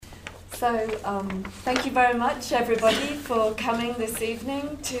Thank you very much, everybody, for coming this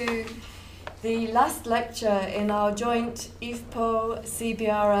evening to the last lecture in our joint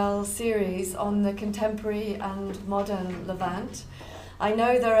IFPO-CBRL series on the contemporary and modern Levant. I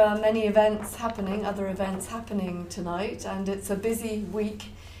know there are many other events happening tonight, and it's a busy week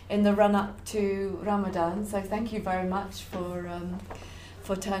in the run-up to Ramadan, so thank you very much for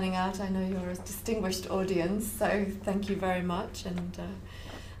turning out. I know you're a distinguished audience, so thank you very much, and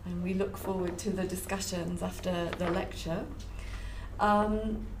we look forward to the discussions after the lecture.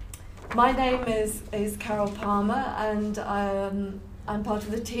 My name is Carol Palmer, and I'm part of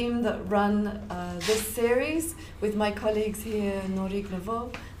the team that run this series with my colleagues here, Norig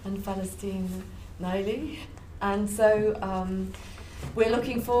Nevo and Palestine Naili. And so we're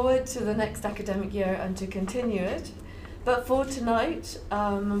looking forward to the next academic year and to continue it. But for tonight,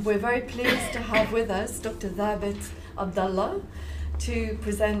 we're very pleased to have with us Dr. Thabit Abdallah to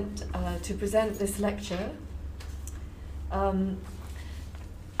present this lecture.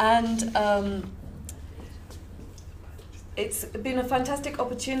 It's been a fantastic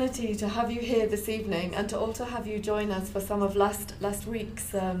opportunity to have you here this evening and to also have you join us for some of last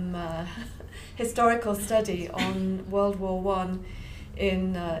week's historical study on World War I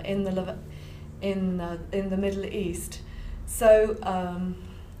in the Middle East. So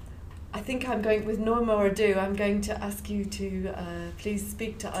I think with no more ado, I'm going to ask you to please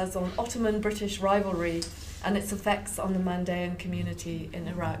speak to us on Ottoman-British rivalry and its effects on the Mandaean community in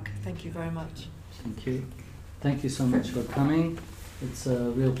Iraq. Thank you very much. Thank you. Thank you so much for coming. It's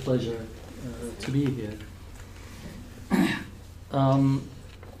a real pleasure to be here. I'm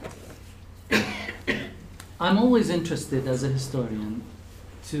always interested as a historian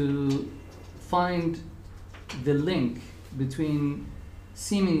to find the link between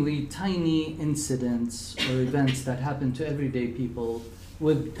seemingly tiny incidents or events that happen to everyday people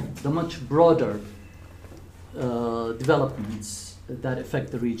with the much broader developments that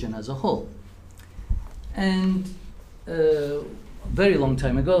affect the region as a whole. And a very long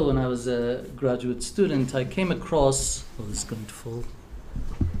time ago, when I was a graduate student, I came across, this is going to fall.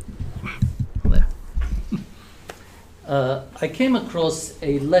 There. I came across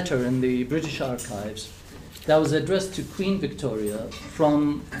a letter in the British Archives that was addressed to Queen Victoria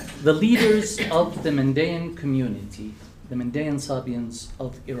from the leaders of the Mandaean community, the Mandaean Sabians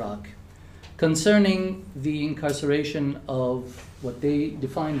of Iraq, concerning the incarceration of what they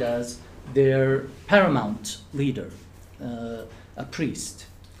defined as their paramount leader, a priest.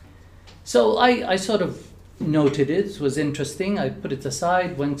 So I sort of noted it was interesting. I put it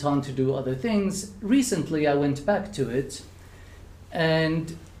aside, went on to do other things. Recently, I went back to it,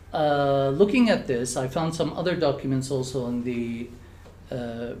 and looking at this, I found some other documents also in the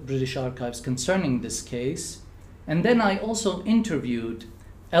British Archives concerning this case. And then I also interviewed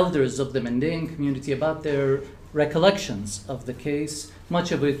elders of the Mandaean community about their recollections of the case,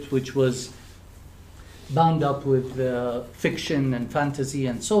 much of it which was bound up with fiction and fantasy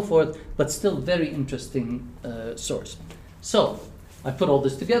and so forth, but still very interesting source. So I put all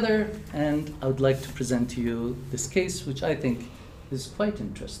this together, and I would like to present to you this case, which I think is quite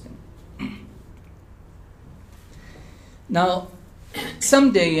interesting. Now,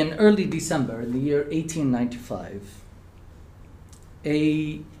 someday in early December in the year 1895,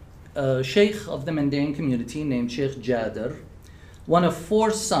 a sheikh of the Mandaean community named Sheikh Jadar, one of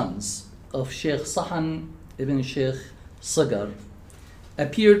 4 sons of Sheikh Sahan ibn Sheikh Sagar,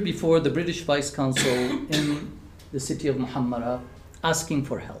 appeared before the British Vice Consul in the city of Muhammara asking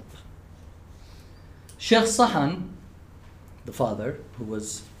for help. Sheikh Sahan, the father who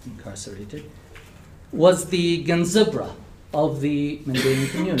was incarcerated, was the Ganzibra of the Mandaean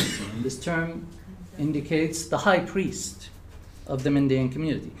community. And this term indicates the high priest of the Mandaean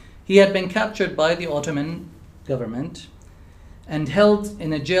community. He had been captured by the Ottoman government and held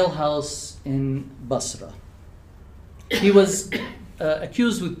in a jailhouse in Basra. He was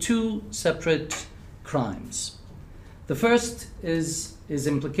accused with 2 separate crimes. The first is his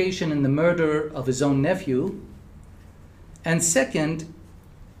implication in the murder of his own nephew, and second,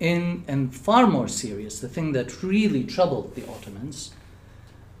 and far more serious, the thing that really troubled the Ottomans,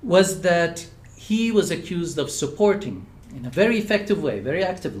 was that he was accused of supporting, in a very effective way, very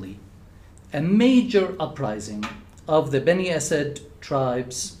actively, a major uprising of the Bani Asad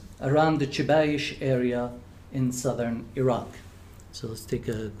tribes around the Chibayish area in southern Iraq. So let's take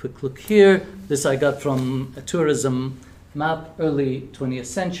a quick look here. This I got from a tourism map, early 20th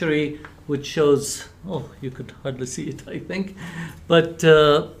century, which shows, you could hardly see it, I think, but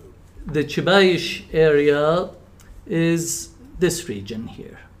the Chibayish area is this region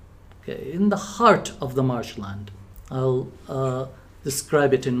here, okay, in the heart of the marshland. I'll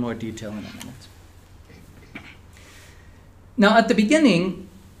describe it in more detail in a minute. Now, at the beginning,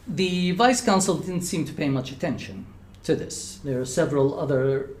 the Vice Consul didn't seem to pay much attention to this. There are several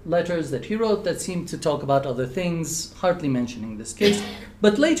other letters that he wrote that seemed to talk about other things, hardly mentioning this case.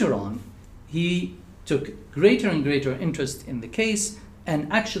 But later on, he took greater and greater interest in the case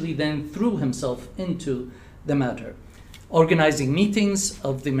and actually then threw himself into the matter, organizing meetings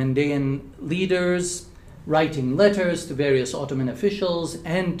of the Mandaean leaders, writing letters to various Ottoman officials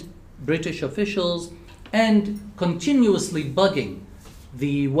and British officials, and continuously bugging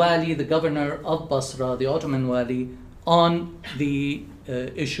the wali, the governor of Basra, the Ottoman wali, on the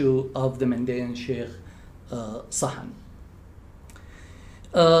issue of the Mandaean Sheikh Sahan.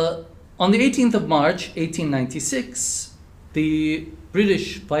 On the 18th of March, 1896, the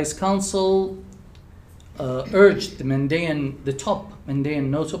British Vice Consul urged the top Mandaean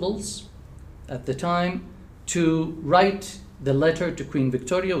notables at the time to write the letter to Queen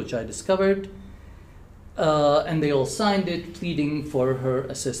Victoria, which I discovered, and they all signed it, pleading for her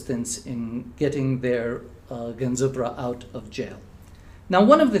assistance in getting their Ganzoubra out of jail. Now,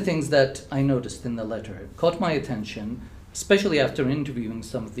 one of the things that I noticed in the letter caught my attention, especially after interviewing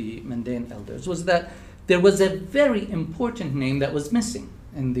some of the Mandaean elders, was that there was a very important name that was missing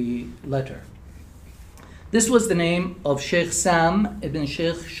in the letter. This was the name of Sheikh Sam ibn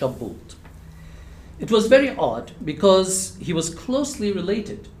Sheikh Shabout. It was very odd because he was closely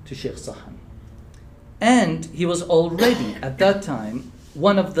related to Sheikh Sahan. And he was already, at that time,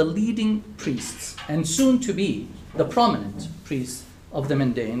 one of the leading priests, and soon to be the prominent priest of the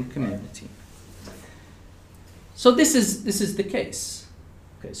Mandaean community. So this is the case.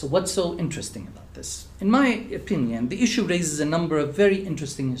 Okay, so what's so interesting about this? In my opinion, the issue raises a number of very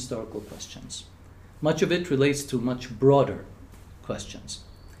interesting historical questions. Much of it relates to much broader questions.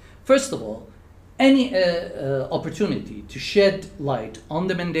 First of all, any opportunity to shed light on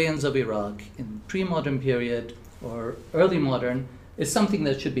the Mandaeans of Iraq in pre-modern period or early modern is something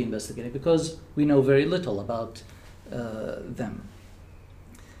that should be investigated because we know very little about them.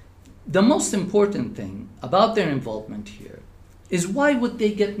 The most important thing about their involvement here is why would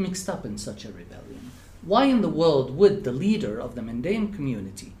they get mixed up in such a rebellion? Why in the world would the leader of the Mandaean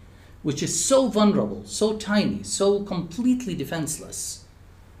community, which is so vulnerable, so tiny, so completely defenseless,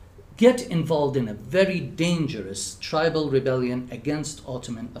 get involved in a very dangerous tribal rebellion against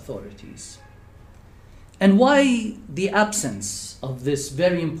Ottoman authorities? And why the absence of this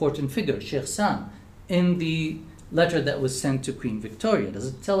very important figure, Sheikh Sam, in the letter that was sent to Queen Victoria? Does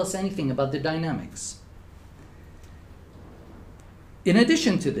it tell us anything about the dynamics? In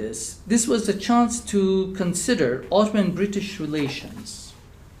addition to this, this was a chance to consider Ottoman-British relations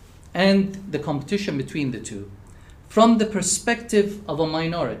and the competition between the two from the perspective of a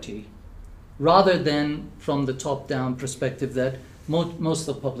minority rather than from the top-down perspective that most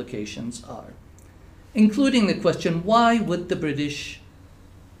of the publications are. Including the question, why would the British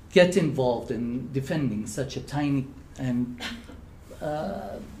get involved in defending such a tiny and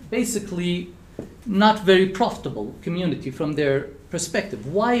basically not very profitable community from their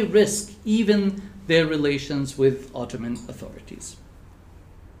perspective? Why risk even their relations with Ottoman authorities?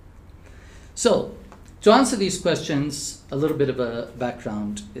 So, to answer these questions, a little bit of a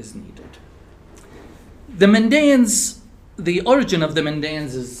background is needed. The Mandaeans, the origin of the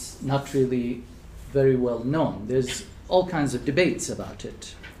Mandaeans is not really very well known. There's all kinds of debates about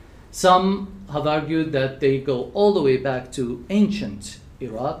it. Some have argued that they go all the way back to ancient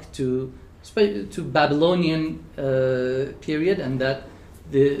Iraq, to Babylonian period, and that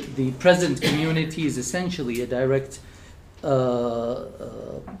the present community is essentially a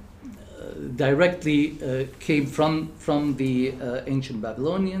directly came from the ancient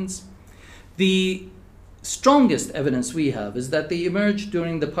Babylonians. The strongest evidence we have is that they emerged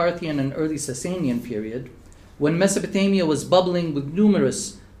during the Parthian and early Sasanian period, when Mesopotamia was bubbling with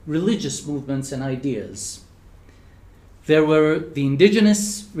numerous religious movements and ideas. There were the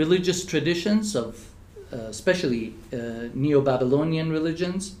indigenous religious traditions of especially Neo-Babylonian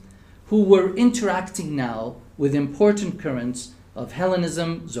religions, who were interacting now with important currents of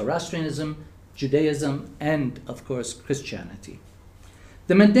Hellenism, Zoroastrianism, Judaism, and of course Christianity.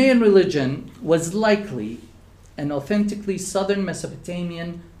 The Mandaean religion was likely an authentically southern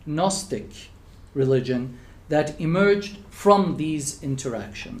Mesopotamian Gnostic religion that emerged from these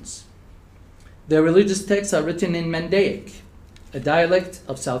interactions. Their religious texts are written in Mandaic, a dialect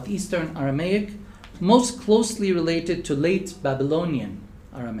of southeastern Aramaic, most closely related to late Babylonian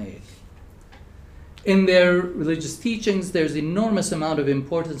Aramaic. In their religious teachings, there's enormous amount of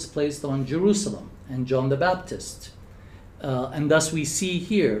importance placed on Jerusalem and John the Baptist. And thus we see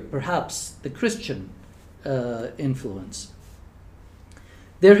here, perhaps, the Christian influence.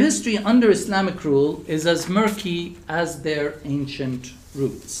 Their history under Islamic rule is as murky as their ancient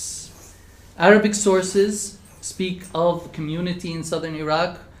roots. Arabic sources speak of a community in southern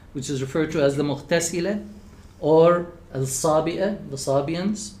Iraq, which is referred to as the Mu'tazila or Al-Sabi'a, the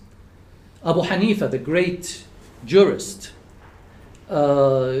Sabians. Abu Hanifa, the great jurist,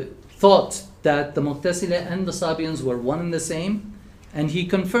 thought that the Mu'tazila and the Sabians were one and the same, and he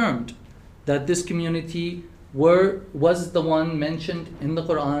confirmed that this community was the one mentioned in the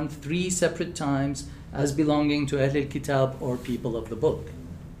Quran 3 separate times as belonging to Ahl al-Kitab or people of the book.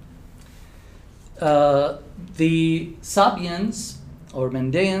 The Sabians or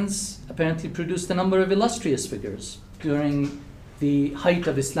Mandaeans apparently produced a number of illustrious figures during the height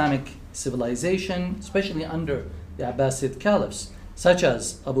of Islamic civilization, especially under the Abbasid caliphs, such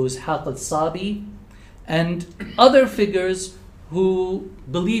as Abu Ishaq al-Sabi and other figures who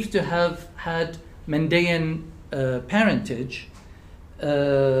believed to have had Mandaean parentage,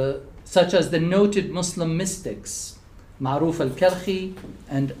 such as the noted Muslim mystics Ma'ruf al-Karhi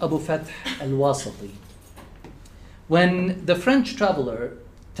and Abu Fath al-Wasiti. When the French traveler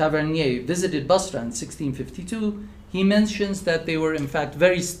Tavernier visited Basra in 1652, he mentions that they were in fact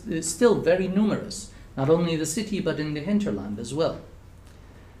still very numerous, not only in the city but in the hinterland as well.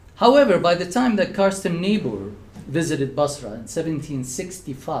 However, by the time that Karsten Niebuhr visited Basra in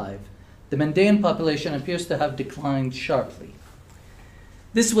 1765, the Mandaean population appears to have declined sharply.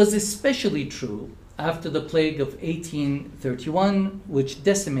 This was especially true after the plague of 1831, which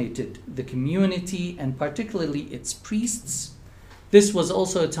decimated the community and particularly its priests. This was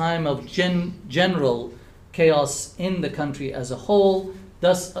also a time of general chaos in the country as a whole.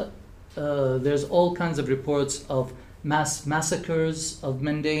 Thus, there's all kinds of reports of mass massacres of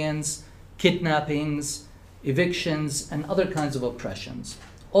Mandaeans, kidnappings, evictions, and other kinds of oppressions.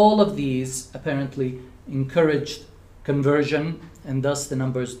 All of these apparently encouraged conversion, and thus the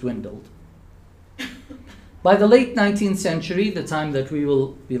numbers dwindled. By the late 19th century, the time that we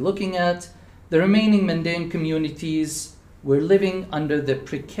will be looking at, the remaining Mandaean communities were living under the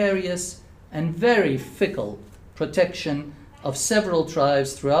precarious and very fickle protection of several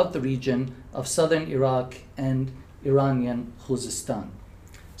tribes throughout the region of southern Iraq and Iranian Khuzestan.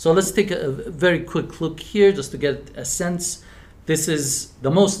 So let's take a very quick look here just to get a sense. This is the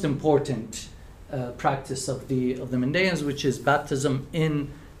most important practice of the Mandaeans, which is baptism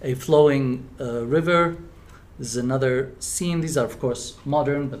in a flowing river. This is another scene. These are, of course,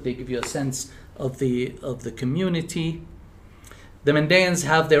 modern, but they give you a sense of the community. The Mandaeans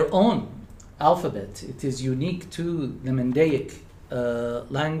have their own alphabet. It is unique to the Mandaic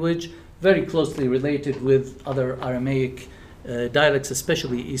language, very closely related with other Aramaic dialects,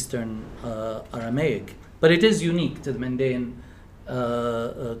 especially Eastern Aramaic. But it is unique to the Mandaean,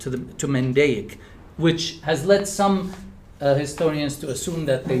 to Mandaic, which has led some historians to assume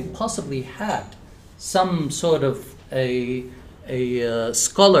that they possibly had some sort of a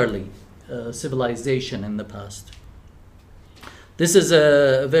scholarly civilization in the past. This is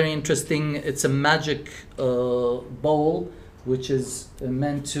a very interesting, it's a magic bowl which is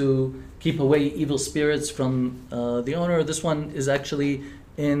meant to keep away evil spirits from the owner. This one is actually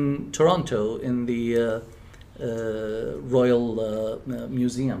in Toronto, in the Royal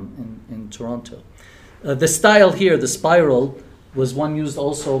Museum in Toronto. The style here, the spiral, was one used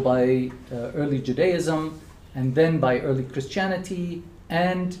also by early Judaism and then by early Christianity,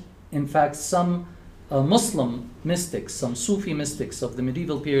 and in fact some Muslim mystics, some Sufi mystics of the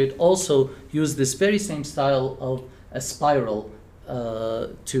medieval period also used this very same style of a spiral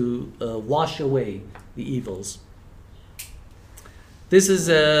to wash away the evils. This is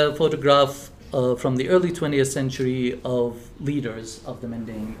a photograph from the early 20th century of leaders of the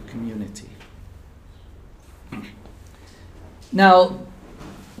Mandaean community. Now,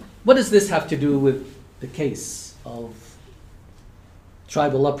 what does this have to do with the case of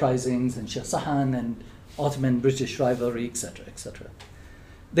tribal uprisings and Sheikh Sahan and Ottoman-British rivalry, etc., etc.?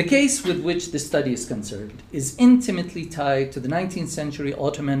 The case with which this study is concerned is intimately tied to the 19th century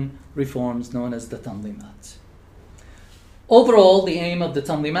Ottoman reforms known as the Tanzimat. Overall, the aim of the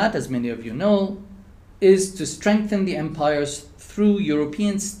Tanzimat, as many of you know, is to strengthen the empires through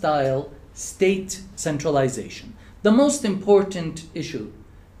European-style state centralization. The most important issue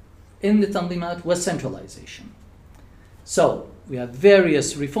in the Tanzimat was centralization. So, we have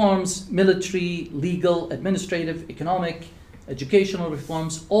various reforms, military, legal, administrative, economic, educational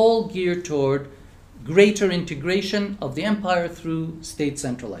reforms, all geared toward greater integration of the empire through state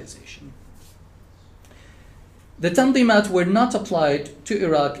centralization. The Tanzimat were not applied to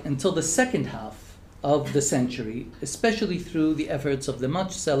Iraq until the second half of the century, especially through the efforts of the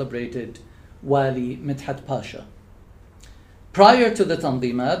much celebrated Wali Midhat Pasha. Prior to the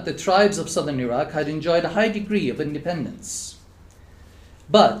Tanzimat, the tribes of southern Iraq had enjoyed a high degree of independence.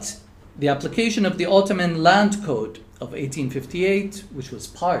 But the application of the Ottoman Land Code of 1858, which was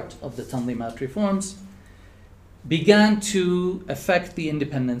part of the Tanzimat reforms, began to affect the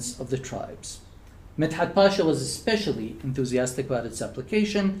independence of the tribes. Midhat Pasha was especially enthusiastic about its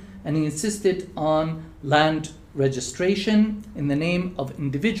application, and he insisted on land registration in the name of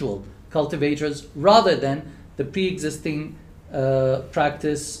individual cultivators rather than the pre-existing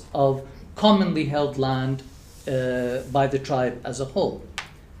practice of commonly held land by the tribe as a whole.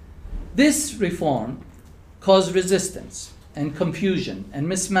 This reform caused resistance and confusion and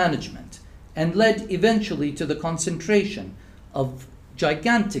mismanagement and led eventually to the concentration of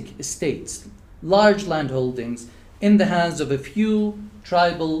gigantic estates, large landholdings in the hands of a few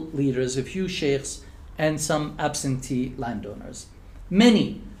tribal leaders, a few sheikhs, and some absentee landowners.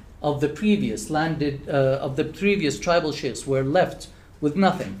 Many of the previous tribal sheikhs were left with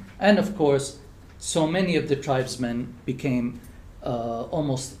nothing, and of course, so many of the tribesmen became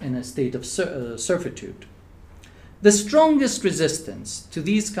almost in a state of servitude. The strongest resistance to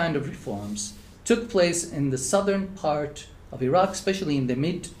these kind of reforms took place in the southern part of Iraq, especially in the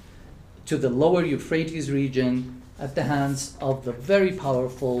mid to the lower Euphrates region, at the hands of the very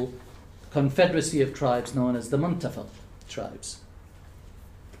powerful confederacy of tribes known as the Muntafaq tribes.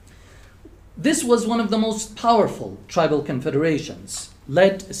 This was one of the most powerful tribal confederations,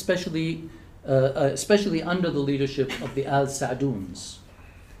 led especially under the leadership of the Al-Sa'duns.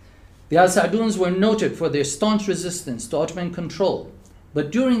 The Al-Sa'duns were noted for their staunch resistance to Ottoman control, but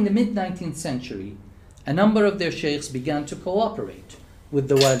during the mid-19th century, a number of their sheikhs began to cooperate with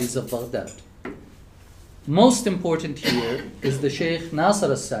the walis of Baghdad. Most important here is the Sheikh Nasr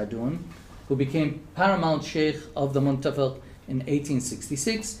al-Sa'dun, who became paramount sheikh of the Muntafaq in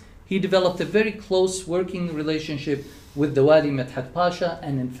 1866. He developed a very close working relationship with the Wali Midhat Pasha,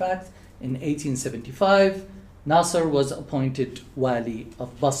 and in fact, in 1875, Nasr was appointed Wali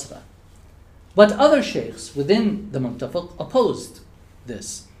of Basra. But other sheikhs within the Muntafaq opposed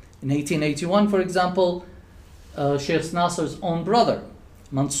this. In 1881, for example, Sheikh Nasr's own brother,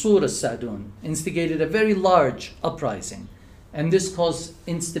 Mansur al-Sa'dun, instigated a very large uprising, and this caused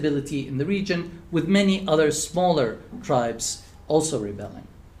instability in the region, with many other smaller tribes also rebelling.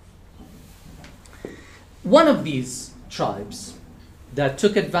 One of these tribes that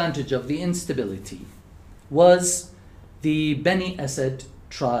took advantage of the instability was the Bani Asad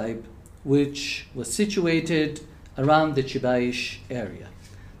tribe, which was situated around the Chibaish area.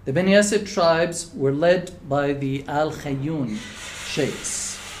 The Bani Asad tribes were led by the Al-Khayyun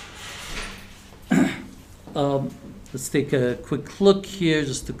sheikhs. Let's take a quick look here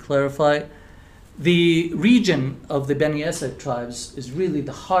just to clarify. The region of the Bani Asad tribes is really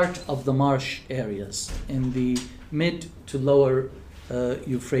the heart of the marsh areas in the mid to lower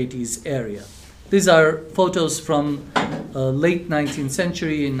Euphrates area. These are photos from late 19th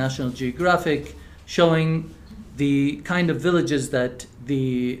century in National Geographic, showing the kind of villages that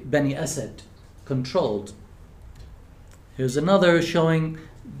the Bani Asad controlled. Here's another showing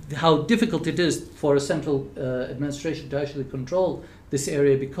how difficult it is for a central administration to actually control this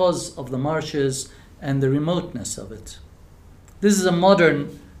area because of the marshes and the remoteness of it. This is a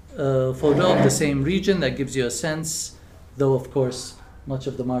modern photo of the same region that gives you a sense, though of course much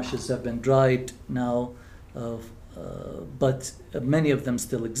of the marshes have been dried now, but many of them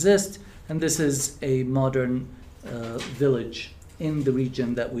still exist, and this is a modern village in the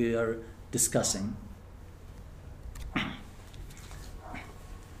region that we are discussing.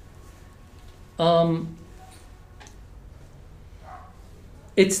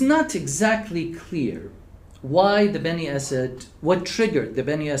 It's not exactly clear why the Bani Asad, what triggered the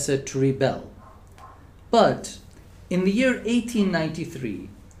Bani Asad to rebel. But in the year 1893,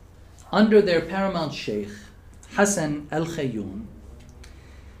 under their paramount sheikh, Hassan al-Khayyun,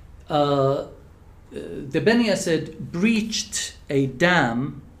 the Bani Asad breached a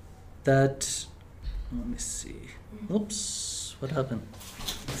dam that, let me see, oops, what happened?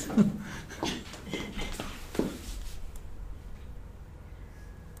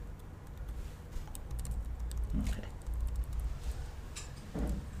 Okay.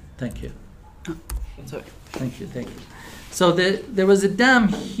 Thank you. Sorry. Thank you. So there was a dam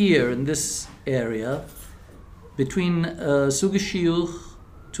here in this area between Suq al-Shiyukh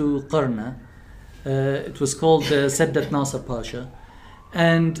to Qarna. It was called Saddat Nasr Pasha.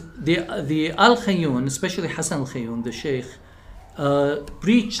 And the Al-Khayyun, especially Hassan al-Khayyun, the sheikh,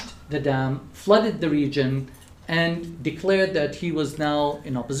 breached the dam, flooded the region, and declared that he was now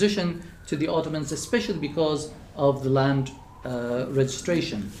in opposition to the Ottomans, especially because of the land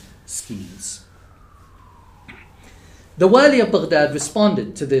registration schemes. The Wali of Baghdad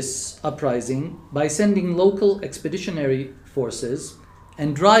responded to this uprising by sending local expeditionary forces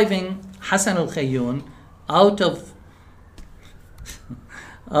and driving Hassan al-Khayyun out of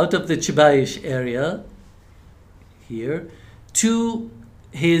the Chibaish area here to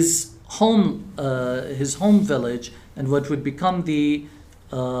his home village, and what would become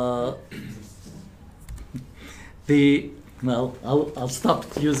I'll stop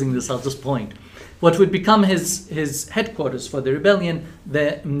using this, I'll just point. What would become his headquarters for the rebellion,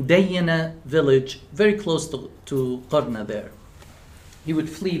 the Mdayyana village, very close to Qarna there. He would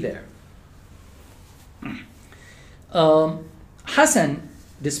flee there. Hassan,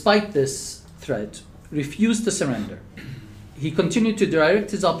 despite this threat, refused to surrender. He continued to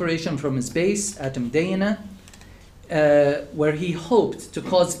direct his operation from his base at Mdayyana, where he hoped to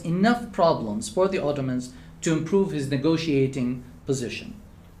cause enough problems for the Ottomans to improve his negotiating position.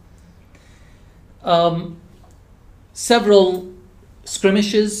 Several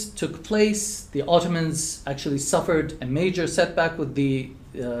skirmishes took place. The Ottomans actually suffered a major setback with the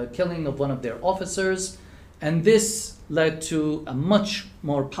killing of one of their officers, and this led to a much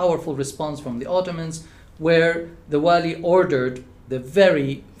more powerful response from the Ottomans, where the Wali ordered the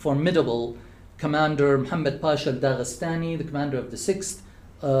very formidable commander Muhammad Pasha al-Daghestani, the commander of the 6th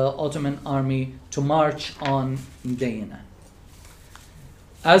Ottoman army, to march on Mdayyana.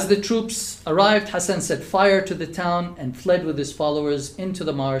 As the troops arrived, Hassan set fire to the town and fled with his followers into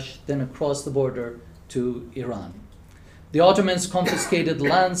the marsh, then across the border to Iran. The Ottomans confiscated the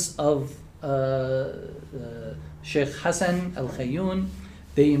lands of Sheikh Hassan al-Khayyun.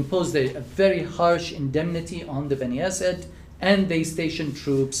 They imposed a very harsh indemnity on the Bani Asad, and they stationed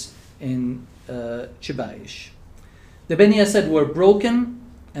troops in Chibaish. The Bani Asad were broken,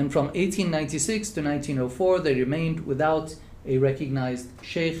 and from 1896 to 1904 they remained without a recognized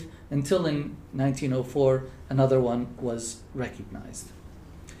sheikh until in 1904 another one was recognized.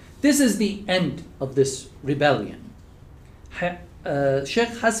 This is the end of this rebellion. Sheikh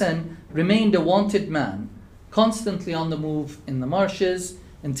Hassan remained a wanted man, constantly on the move in the marshes,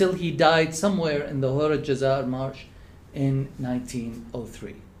 until he died somewhere in the Hor al-Jazar marsh in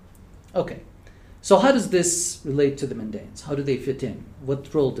 1903. Okay, so how does this relate to the Mandaeans? How do they fit in?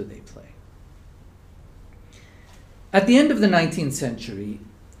 What role do they play? At the end of the 19th century,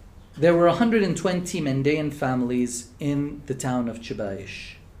 there were 120 Mandaean families in the town of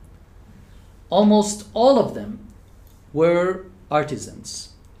Chibaish. Almost all of them were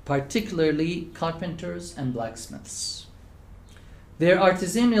artisans, particularly carpenters and blacksmiths. Their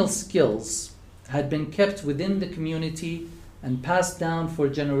artisanal skills had been kept within the community and passed down for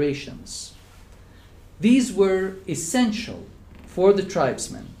generations. These were essential for the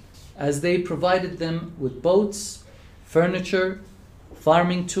tribesmen, as they provided them with boats, furniture,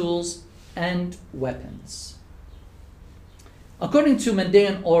 farming tools, and weapons. According to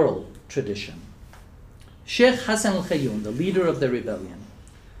Mandaean oral tradition, Sheikh Hassan al-Khayyun, the leader of the rebellion,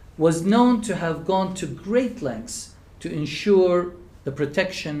 was known to have gone to great lengths to ensure the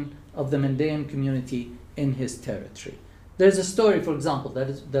protection of the Mandaean community in his territory. There's a story, for example,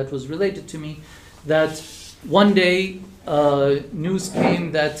 that was related to me, that one day news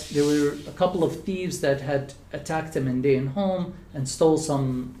came that there were a couple of thieves that had attacked a Mandaean home and stole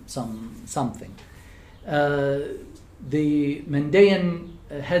something. The Mandaean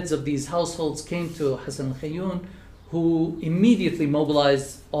heads of these households came to Hassan al-Khayyun, who immediately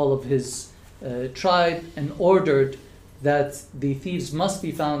mobilized all of his tribe and ordered that the thieves must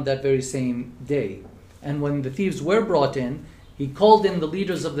be found that very same day. And when the thieves were brought in, he called in the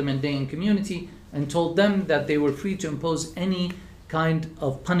leaders of the Mandaean community and told them that they were free to impose any kind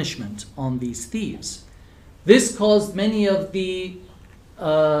of punishment on these thieves. This caused many of the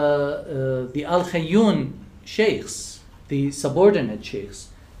Al-Khayyun sheikhs, the subordinate sheikhs,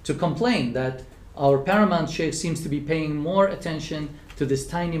 to complain that our paramount sheikh seems to be paying more attention to this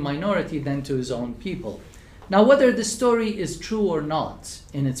tiny minority than to his own people. Now, whether this story is true or not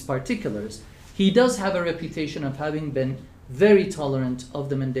in its particulars, he does have a reputation of having been very tolerant of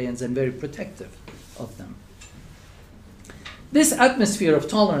the Mandaeans and very protective of them. This atmosphere of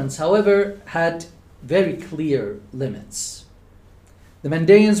tolerance, however, had very clear limits. The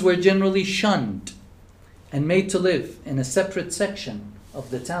Mandaeans were generally shunned and made to live in a separate section of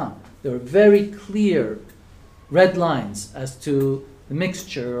the town. There were very clear red lines as to the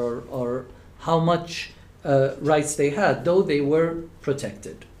mixture or how much rights they had, though they were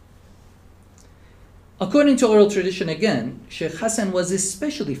protected. According to oral tradition again, Sheikh Hassan was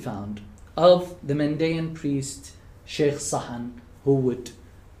especially fond of the Mandaean priest Sheikh Sahan, who would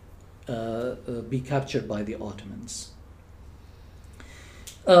be captured by the Ottomans.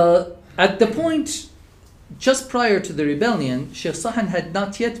 At the point just prior to the rebellion, Sheikh Sahan had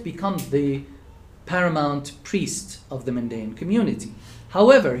not yet become the paramount priest of the Mandaean community.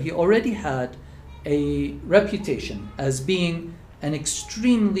 However, he already had a reputation as being an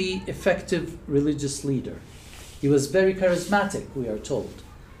extremely effective religious leader. He was very charismatic, we are told,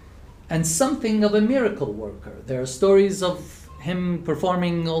 and something of a miracle worker. There are stories of him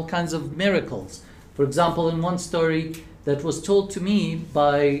performing all kinds of miracles. For example, in one story that was told to me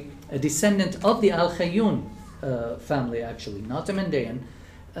by a descendant of the Al-Khayyun family, actually, not a Mandaean,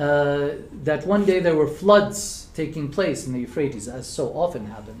 that one day there were floods taking place in the Euphrates, as so often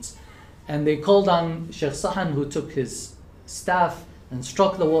happens. And they called on Sheikh Sahan, who took his staff and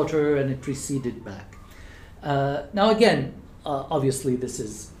struck the water, and it receded back. Now again, obviously this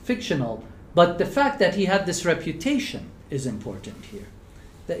is fictional, but the fact that he had this reputation is important here.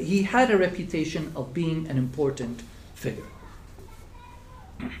 That he had a reputation of being an important figure.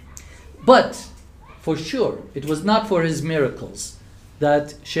 But for sure, it was not for his miracles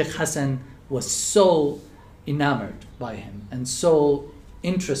that Sheikh Hassan was so enamored by him and so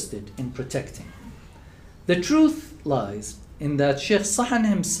interested in protecting him. The truth lies in that Sheikh Sahan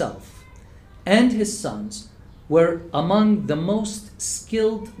himself and his sons were among the most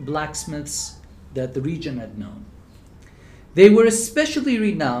skilled blacksmiths that the region had known. They were especially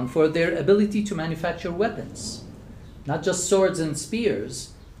renowned for their ability to manufacture weapons, not just swords and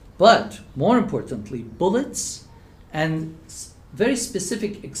spears, but more importantly, bullets and very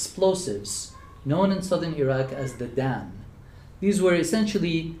specific explosives known in southern Iraq as the Dan. These were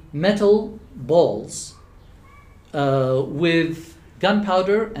essentially metal balls with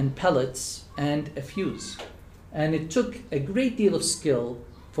gunpowder and pellets and a fuse. And it took a great deal of skill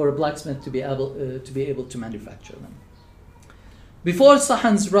for a blacksmith to be able to manufacture them. Before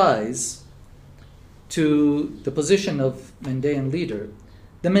Sahan's rise to the position of Mandaean leader,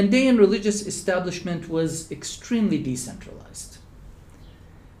 the Mandaean religious establishment was extremely decentralized.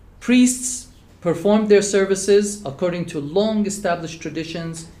 Priests performed their services according to long-established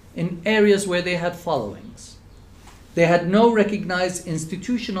traditions in areas where they had followings. They had no recognized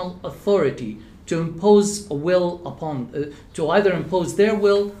institutional authority to impose a will upon, to either impose their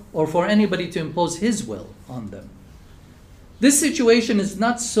will or for anybody to impose his will on them. This situation is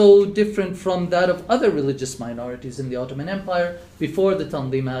not so different from that of other religious minorities in the Ottoman Empire before the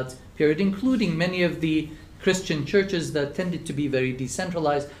Tanzimat period, including many of the Christian churches that tended to be very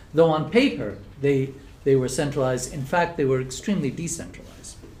decentralized, though on paper they were centralized. In fact, they were extremely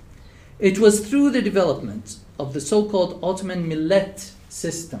decentralized. It was through the development of the so-called Ottoman millet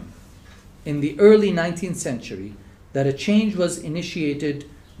system in the early 19th century that a change was initiated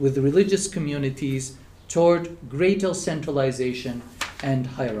with the religious communities toward greater centralization and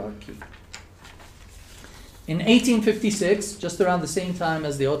hierarchy. In 1856, just around the same time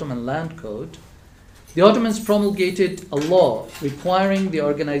as the Ottoman Land Code, the Ottomans promulgated a law requiring the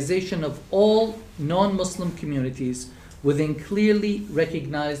organization of all non-Muslim communities within clearly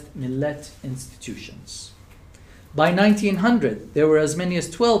recognized millet institutions. By 1900, there were as many as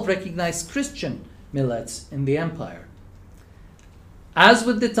 12 recognized Christian millets in the empire. As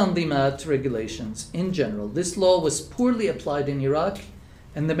with the Tanzimat regulations in general, this law was poorly applied in Iraq,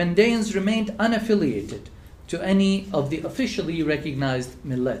 and the Mandaeans remained unaffiliated to any of the officially recognized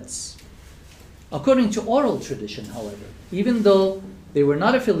millets. According to oral tradition, however, even though they were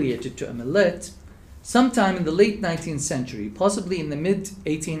not affiliated to a millet, sometime in the late 19th century, possibly in the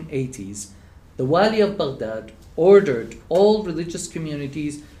mid-1880s, the Wali of Baghdad ordered all religious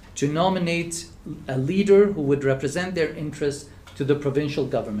communities to nominate a leader who would represent their interests to the provincial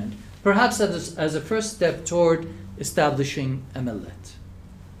government, perhaps as a first step toward establishing a millet.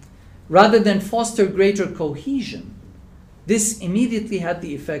 Rather than foster greater cohesion, this immediately had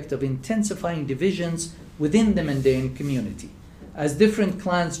the effect of intensifying divisions within the Mandaean community, as different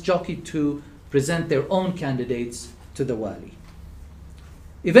clans jockeyed to present their own candidates to the Wali.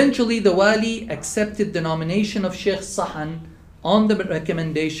 Eventually, the Wali accepted the nomination of Sheikh Sahan on the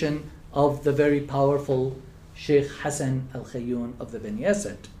recommendation of the very powerful Sheikh Hassan al-Khayyun of the Bani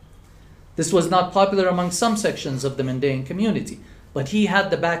Asad. This was not popular among some sections of the Mandaean community, but he had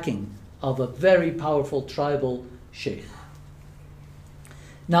the backing of a very powerful tribal sheikh.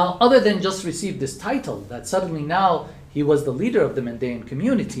 Now, other than just receive this title, that suddenly now he was the leader of the Mandaean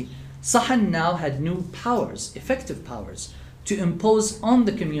community, Sahan now had new powers, effective powers, to impose on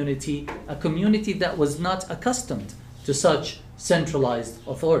the community, a community that was not accustomed to such centralized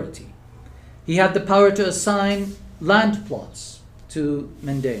authority. He had the power to assign land plots to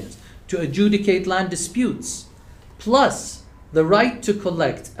Mandaeans, to adjudicate land disputes, plus the right to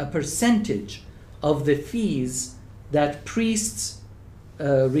collect a percentage of the fees that priests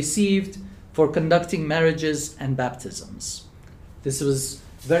received for conducting marriages and baptisms. This was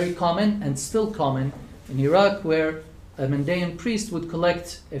very common and still common in Iraq, where a Mandaean priest would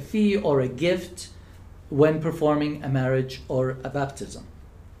collect a fee or a gift when performing a marriage or a baptism.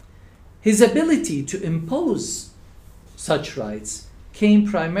 His ability to impose such rites came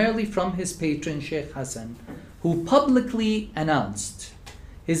primarily from his patron Sheikh Hassan, who publicly announced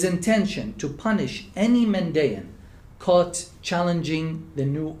his intention to punish any Mandaean caught challenging the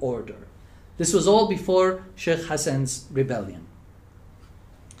new order. This was all before Sheikh Hassan's rebellion.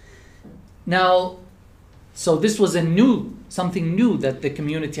 Now, so this was something new that the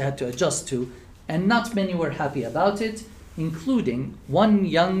community had to adjust to, and not many were happy about it, including one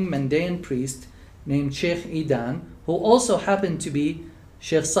young Mandaean priest named Sheikh Idan, who also happened to be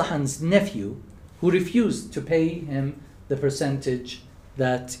Sheikh Sahan's nephew, who refused to pay him the percentage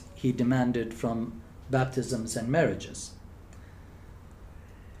that he demanded from baptisms and marriages.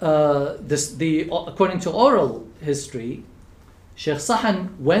 According to oral history, Sheikh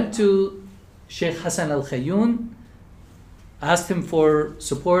Sahan went to Sheikh Hassan al-Khayyun, asked him for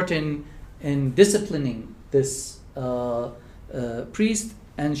support in disciplining this priest,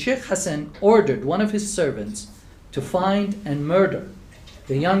 and Sheikh Hassan ordered one of his servants to find and murder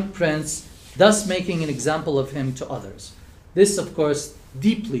the young prince, thus making an example of him to others. This, of course,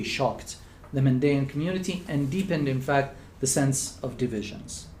 deeply shocked the Mandaean community and deepened, in fact, the sense of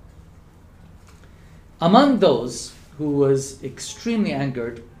divisions. Among those who was extremely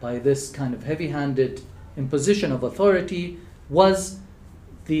angered by this kind of heavy-handed imposition of authority was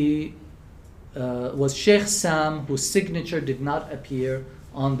Sheikh Sam, whose signature did not appear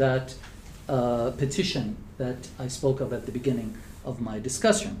on that petition that I spoke of at the beginning of my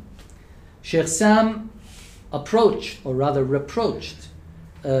discussion. Sheikh Sam reproached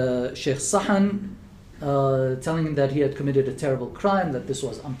Sheikh Sahan, telling him that he had committed a terrible crime, that this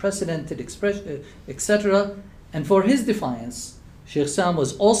was unprecedented, etc. And for his defiance, Sheikh Sam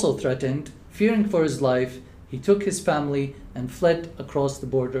was also threatened. Fearing for his life, he took his family and fled across the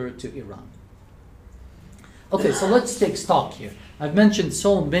border to Iran. Okay, so let's take stock here. I've mentioned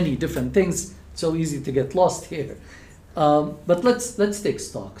so many different things, so easy to get lost here. But let's take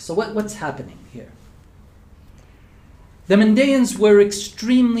stock. So what's happening here? The Mandaeans were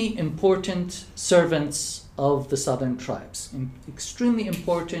extremely important servants of the southern tribes, extremely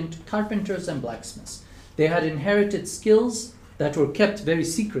important carpenters and blacksmiths. They had inherited skills that were kept very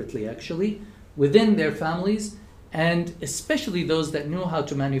secretly, actually, within their families, and especially those that knew how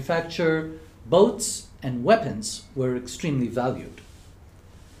to manufacture boats and weapons were extremely valued.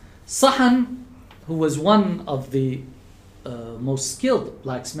 Sahan, who was one of the most skilled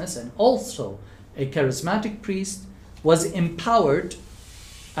blacksmiths and also a charismatic priest, was empowered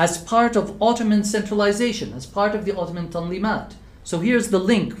as part of Ottoman centralization, as part of the Ottoman Tanlimat. So here's the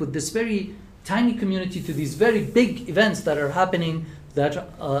link with this very tiny community to these very big events that are happening that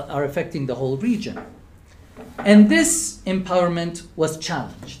are affecting the whole region. And this empowerment was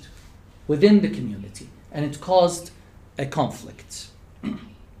challenged within the community, and it caused a conflict.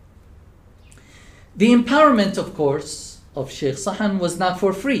 The empowerment, of course, of Sheikh Sahan was not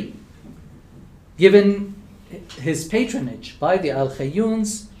for free. Given his patronage by the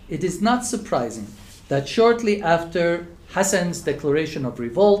Al-Khayyuns, it is not surprising that shortly after Hassan's declaration of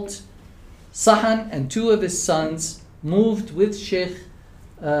revolt, Sahan and two of his sons moved with Sheikh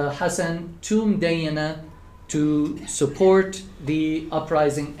Hassan to Mdayana to support the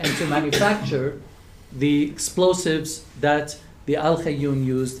uprising and to manufacture the explosives that the Al-Khayyun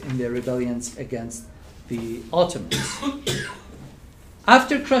used in their rebellions against the Ottomans.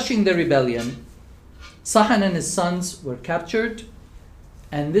 After crushing the rebellion, Sahan and his sons were captured,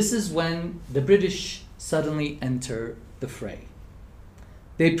 and this is when the British suddenly enter the fray.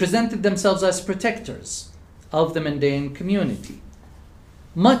 They presented themselves as protectors of the Mandaean community,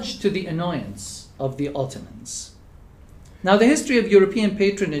 much to the annoyance of the Ottomans. Now, the history of European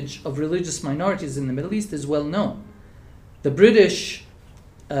patronage of religious minorities in the Middle East is well known. The British,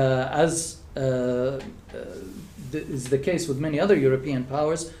 as is the case with many other European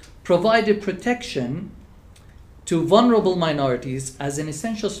powers, provided protection to vulnerable minorities as an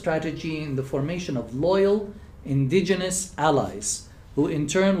essential strategy in the formation of loyal indigenous allies, who in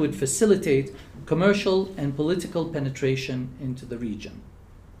turn would facilitate commercial and political penetration into the region.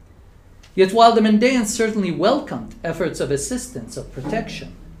 Yet while the Mandaeans certainly welcomed efforts of assistance, of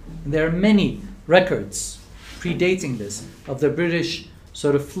protection, and there are many records predating this of the British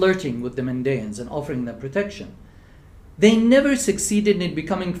sort of flirting with the Mandaeans and offering them protection, they never succeeded in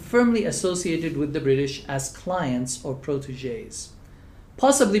becoming firmly associated with the British as clients or protégés,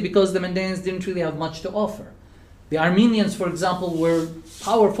 possibly because the Mandaeans didn't really have much to offer. The Armenians, for example, were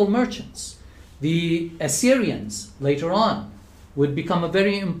powerful merchants. The Assyrians later on would become a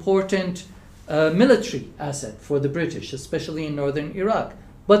very important military asset for the British, especially in northern Iraq.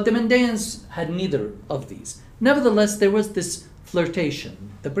 But the Mandaeans had neither of these. Nevertheless, there was this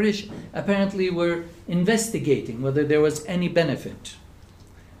flirtation. The British apparently were investigating whether there was any benefit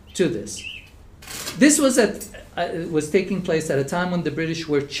to this. This was taking place at a time when the British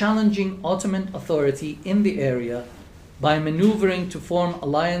were challenging Ottoman authority in the area by maneuvering to form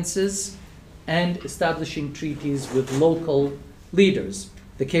alliances and establishing treaties with local leaders.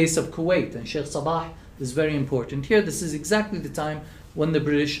 The case of Kuwait and Sheikh Sabah is very important here. This is exactly the time when the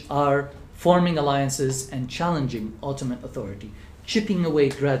British are forming alliances and challenging Ottoman authority, chipping away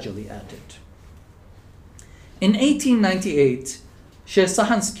gradually at it. In 1898, Sheikh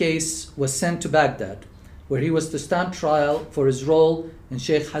Sahan's case was sent to Baghdad, where he was to stand trial for his role in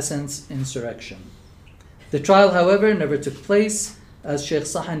Sheikh Hassan's insurrection. The trial, however, never took place, as Sheikh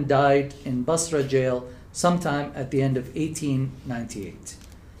Sahan died in Basra jail sometime at the end of 1898.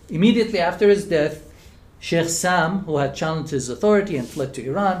 Immediately after his death, Sheikh Sam, who had challenged his authority and fled to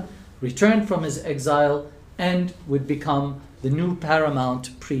Iran, returned from his exile and would become the new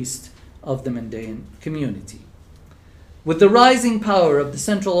paramount priest of the Mandaean community. With the rising power of the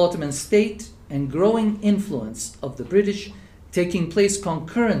Central Ottoman state and growing influence of the British taking place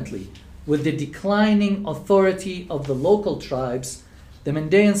concurrently with the declining authority of the local tribes, the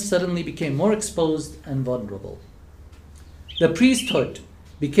Mandaeans suddenly became more exposed and vulnerable. The priesthood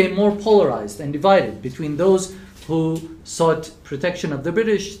became more polarized and divided between those who sought protection of the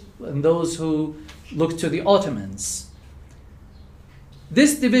British and those who looked to the Ottomans.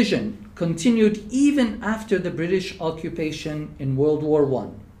 This division continued even after the British occupation in World War I.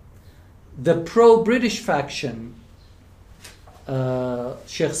 The pro-British faction,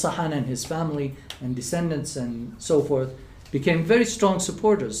 Sheikh Sahan and his family and descendants and so forth, became very strong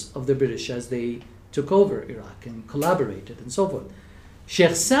supporters of the British as they took over Iraq and collaborated and so forth.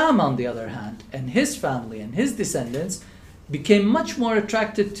 Sheikh Sam, on the other hand, and his family and his descendants became much more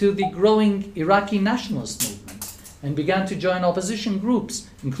attracted to the growing Iraqi nationalist movement and began to join opposition groups,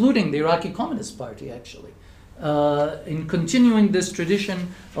 including the Iraqi Communist Party, actually, in continuing this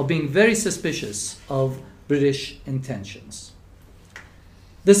tradition of being very suspicious of British intentions.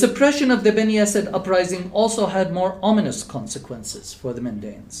 The suppression of the Bani Asad uprising also had more ominous consequences for the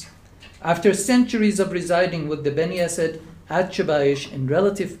Mandaeans. After centuries of residing with the Bani Asad at Chubaish in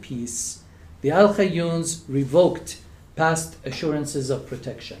relative peace, the Al-Khayyuns revoked past assurances of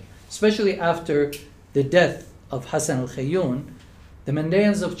protection. Especially after the death of Hassan al-Khayyun, the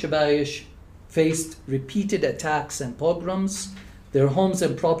Mandaeans of Chubaish faced repeated attacks and pogroms, their homes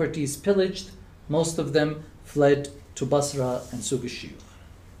and properties pillaged, most of them fled to Basra and Suq al-Shuyukh.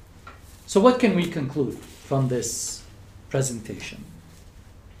 So what can we conclude from this presentation?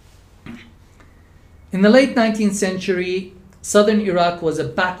 In the late 19th century, southern Iraq was a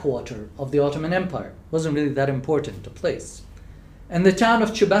backwater of the Ottoman Empire. It wasn't really that important a place. And the town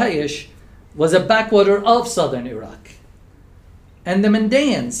of Chubaish was a backwater of southern Iraq. And the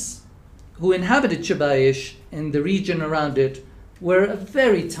Mandaeans who inhabited Chubaish in the region around it were a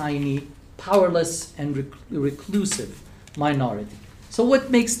very tiny, powerless, and reclusive minority. So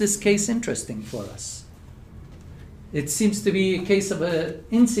what makes this case interesting for us? It seems to be a case of an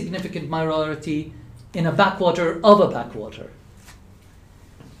insignificant minority in a backwater of a backwater.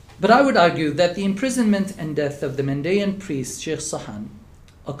 But I would argue that the imprisonment and death of the Mandaean priest Sheikh Sahan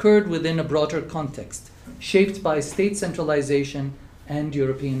occurred within a broader context, shaped by state centralization and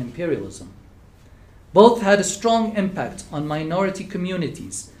European imperialism. Both had a strong impact on minority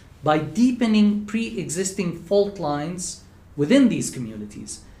communities by deepening pre-existing fault lines within these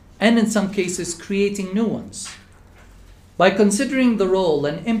communities, and in some cases creating new ones. By considering the role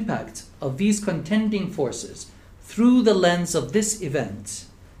and impact of these contending forces through the lens of this event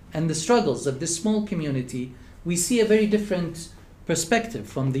and the struggles of this small community, we see a very different perspective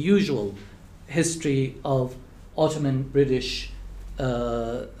from the usual history of Ottoman-British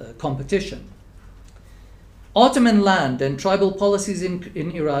competition. Ottoman land and tribal policies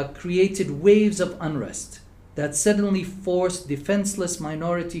in Iraq created waves of unrest that suddenly forced defenseless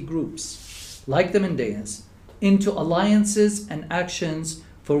minority groups, like the Mandaeans, into alliances and actions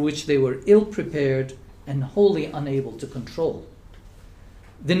for which they were ill-prepared and wholly unable to control.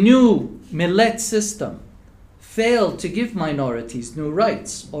 The new millet system failed to give minorities new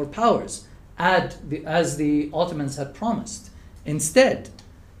rights or powers, as the Ottomans had promised. Instead,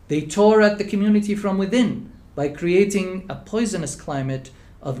 they tore at the community from within by creating a poisonous climate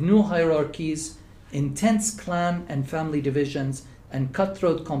of new hierarchies, intense clan and family divisions, and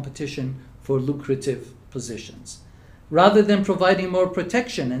cutthroat competition for lucrative positions. Rather than providing more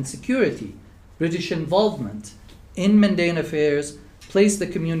protection and security, British involvement in Mandaean affairs placed the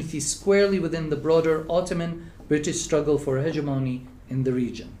community squarely within the broader Ottoman-British struggle for hegemony in the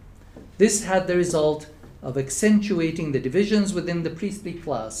region. This had the result of accentuating the divisions within the priestly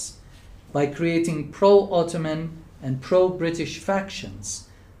class by creating pro-Ottoman and pro-British factions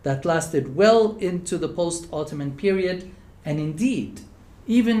that lasted well into the post-Ottoman period, and indeed,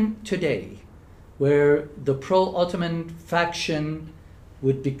 even today, where the pro-Ottoman faction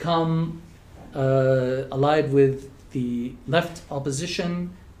would become allied with the left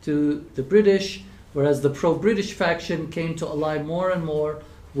opposition to the British, whereas the pro-British faction came to ally more and more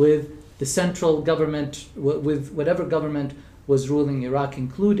with the central government, with whatever government was ruling Iraq,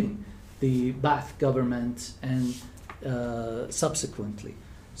 including the Ba'ath government and subsequently.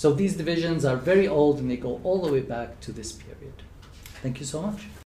 So these divisions are very old and they go all the way back to this period. Thank you so much.